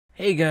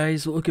Hey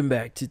guys, welcome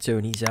back to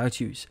Tony's How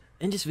To's.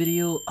 In this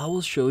video, I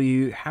will show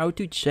you how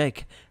to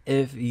check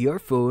if your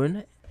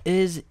phone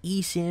is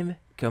eSIM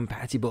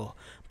compatible.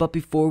 But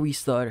before we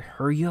start,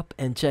 hurry up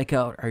and check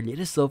out our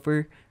latest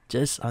offer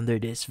just under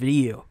this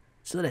video.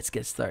 So let's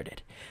get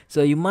started.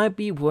 So you might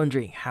be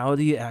wondering, how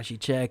do you actually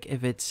check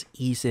if it's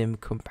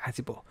eSIM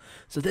compatible?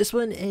 So this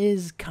one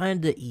is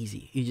kinda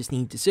easy. You just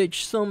need to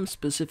search some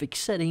specific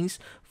settings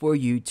for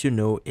you to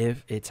know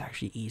if it's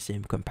actually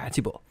eSIM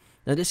compatible.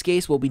 Now in this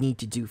case, what we need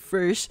to do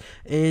first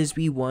is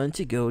we want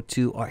to go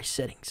to our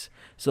settings.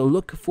 So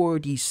look for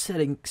the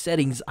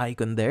settings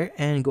icon there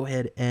and go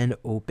ahead and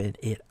open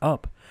it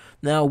up.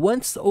 Now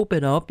once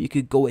open up, you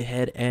could go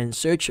ahead and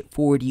search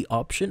for the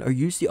option or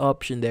use the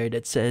option there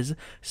that says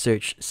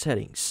search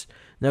settings.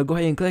 Now go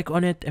ahead and click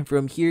on it, and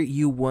from here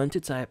you want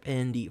to type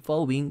in the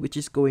following, which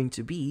is going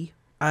to be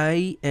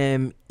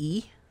IME.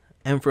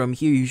 And from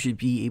here you should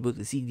be able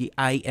to see the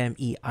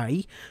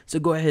IMEI. So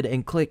go ahead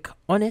and click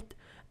on it.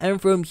 And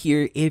from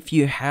here, if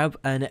you have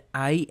an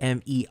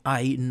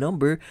IMEI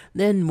number,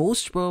 then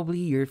most probably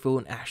your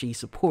phone actually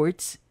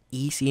supports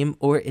eSIM,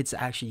 or it's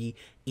actually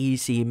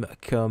eSIM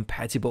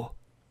compatible.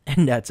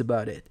 And that's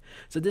about it.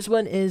 So this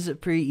one is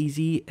pretty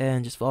easy,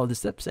 and just follow the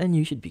steps and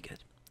you should be good.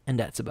 And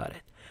that's about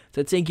it.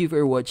 So thank you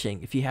for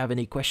watching. If you have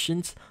any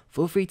questions,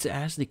 feel free to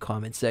ask in the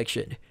comment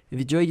section. If you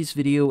enjoyed this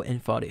video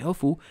and found it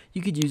helpful,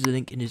 you could use the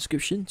link in the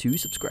description to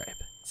subscribe.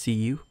 See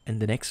you in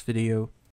the next video.